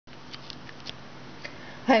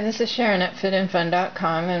Hi, this is Sharon at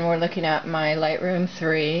fitinfun.com, and we're looking at my Lightroom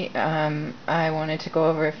 3. I wanted to go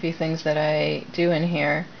over a few things that I do in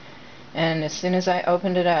here, and as soon as I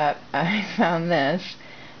opened it up I found this,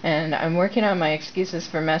 and I'm working on my excuses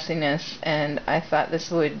for messiness, and I thought this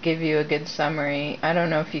would give you a good summary. I don't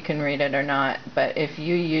know if you can read it or not, but if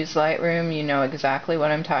you use Lightroom you know exactly what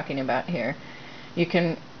I'm talking about here.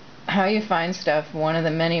 How you find stuff, one of the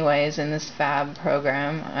many ways in this fab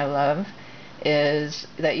program I love, is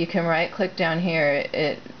that you can right click down here.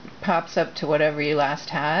 It pops up to whatever you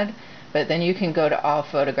last had, but then you can go to all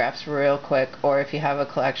photographs real quick, or if you have a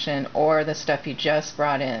collection, or the stuff you just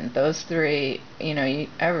brought in. Those three,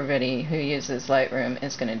 everybody who uses Lightroom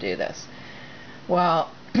is going to do this.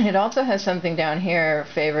 Well, it also has something down here,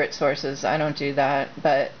 favorite sources. I don't do that,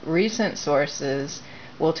 but recent sources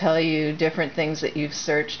will tell you different things that you've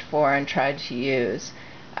searched for and tried to use.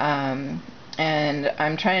 And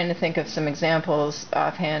I'm trying to think of some examples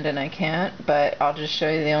offhand, and I can't, but I'll just show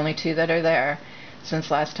you the only two that are there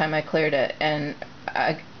since last time I cleared it. And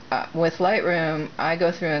with Lightroom, I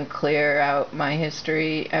go through and clear out my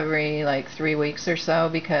history every like 3 weeks or so,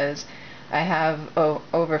 because I have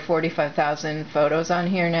over 45,000 photos on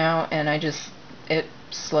here now, and it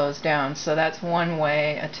slows down. So that's one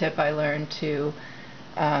way, a tip I learned to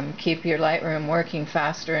keep your Lightroom working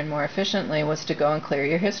faster and more efficiently, was to go and clear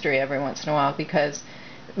your history every once in a while, because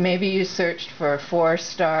maybe you searched for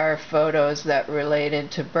 4-star photos that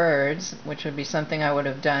related to birds, which would be something I would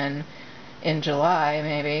have done in July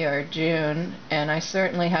maybe, or June, and I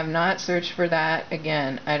certainly have not searched for that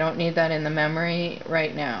again. I don't need that in the memory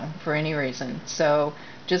right now for any reason. So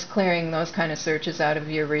just clearing those kind of searches out of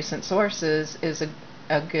your recent sources is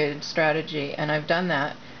a good strategy, and I've done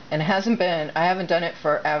that. And I haven't done it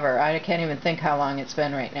forever. I can't even think how long it's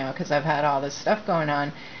been right now, because I've had all this stuff going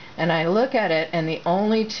on. And I look at it, and the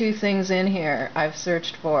only two things in here I've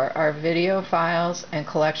searched for are video files and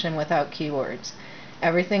collection without keywords.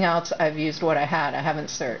 Everything else I've used what I had. I haven't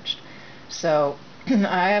searched. So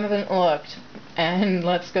I haven't looked. And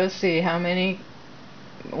let's go see how many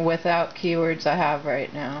without keywords I have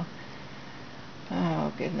right now.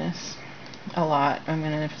 Oh goodness. A lot, I'm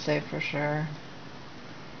going to say for sure.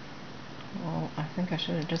 Well, I think I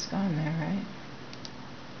should have just gone there, right?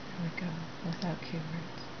 There we go, without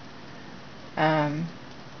keywords.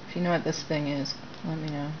 If you know what this thing is, let me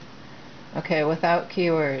know. Okay, without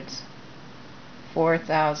keywords,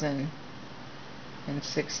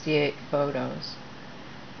 4,068 photos.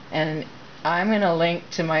 And I'm going to link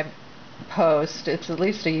to my post. It's at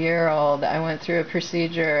least a year old. I went through a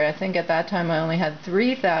procedure. I think at that time I only had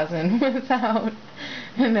 3,000 without,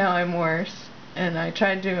 and now I'm worse. And I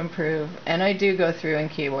tried to improve, and I do go through in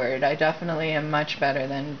keyword. I definitely am much better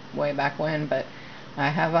than way back when, but I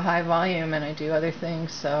have a high volume and I do other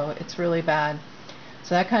things, so it's really bad.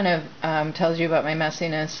 So that kind of tells you about my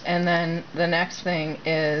messiness. And then the next thing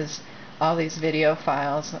is all these video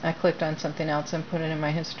files. I clicked on something else and put it in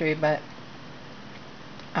my history, but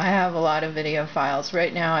I have a lot of video files.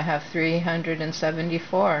 Right now I have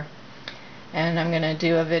 374. And I'm going to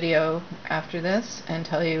do a video after this and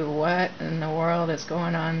tell you what in the world is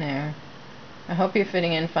going on there. I hope you're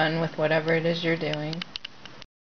fitting in fun with whatever it is you're doing.